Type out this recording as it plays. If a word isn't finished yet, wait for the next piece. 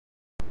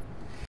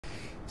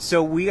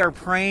So we are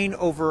praying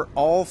over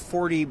all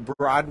 40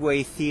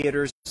 Broadway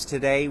theaters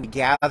today. We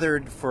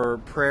gathered for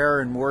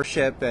prayer and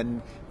worship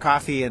and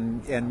coffee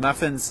and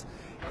muffins,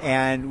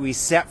 and we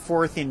set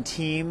forth in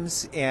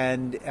teams,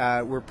 and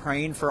we're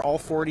praying for all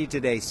 40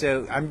 today.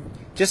 So I'm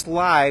just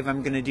live.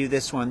 I'm going to do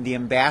this one, the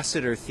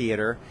Ambassador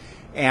Theater,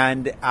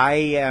 and I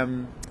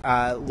am,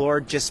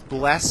 Lord, just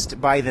blessed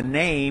by the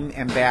name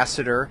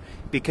Ambassador,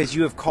 because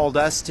you have called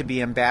us to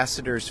be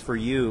ambassadors for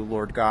you,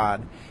 Lord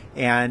God.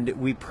 And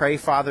we pray,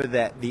 Father,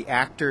 that the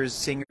actors,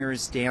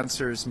 singers,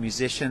 dancers,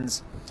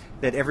 musicians,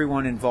 that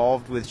everyone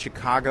involved with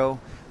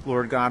Chicago,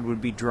 Lord God, would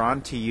be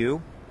drawn to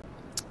you.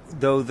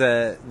 Though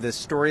the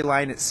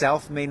storyline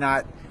itself may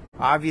not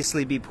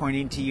obviously be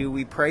pointing to you,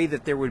 we pray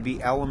that there would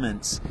be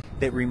elements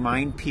that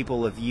remind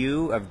people of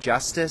you, of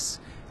justice,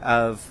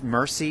 of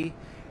mercy,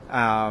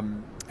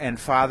 and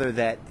Father,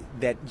 that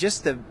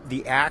just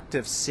the act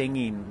of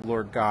singing,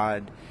 Lord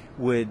God,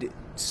 would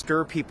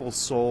stir people's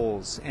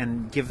souls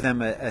and give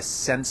them a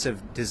sense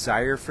of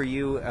desire for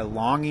you, a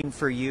longing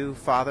for you,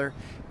 Father.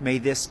 May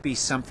this be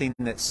something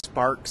that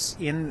sparks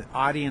in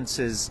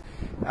audiences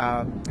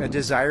a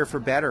desire for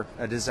better,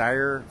 a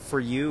desire for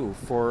you,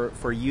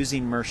 for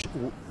using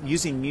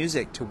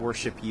music to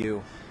worship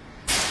you.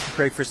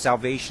 Pray for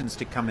salvations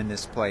to come in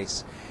this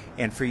place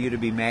and for you to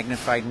be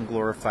magnified and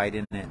glorified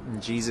in it. In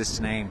Jesus'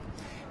 name.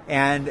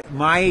 And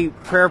my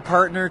prayer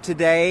partner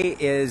today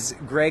is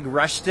Greg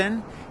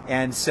Rushton,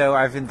 and so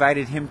I've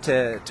invited him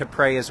to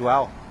pray as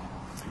well.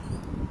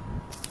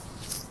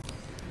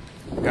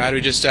 God,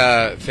 we just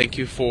thank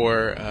you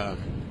for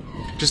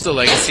just the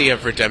legacy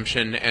of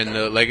redemption and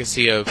the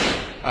legacy of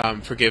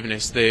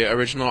forgiveness. The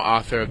original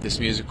author of this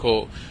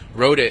musical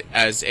wrote it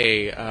as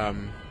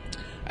an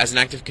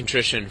act of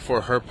contrition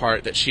for her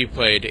part that she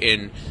played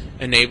in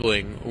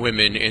enabling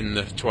women in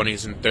the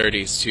 20s and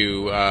 30s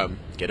to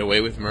get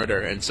away with murder.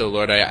 And so,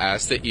 Lord, I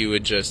ask that you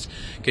would just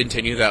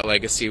continue that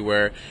legacy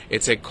where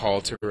it's a call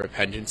to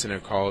repentance and a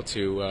call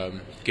to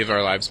give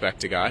our lives back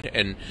to God.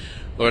 And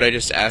Lord, I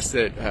just ask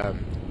that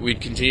we'd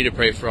continue to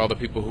pray for all the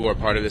people who are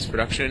part of this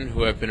production,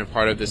 who have been a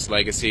part of this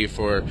legacy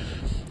for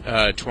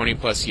 20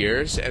 plus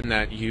years, and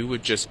that you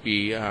would just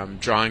be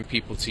drawing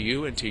people to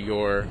you and to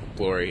your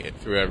glory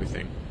through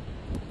everything.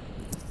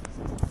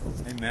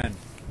 Amen.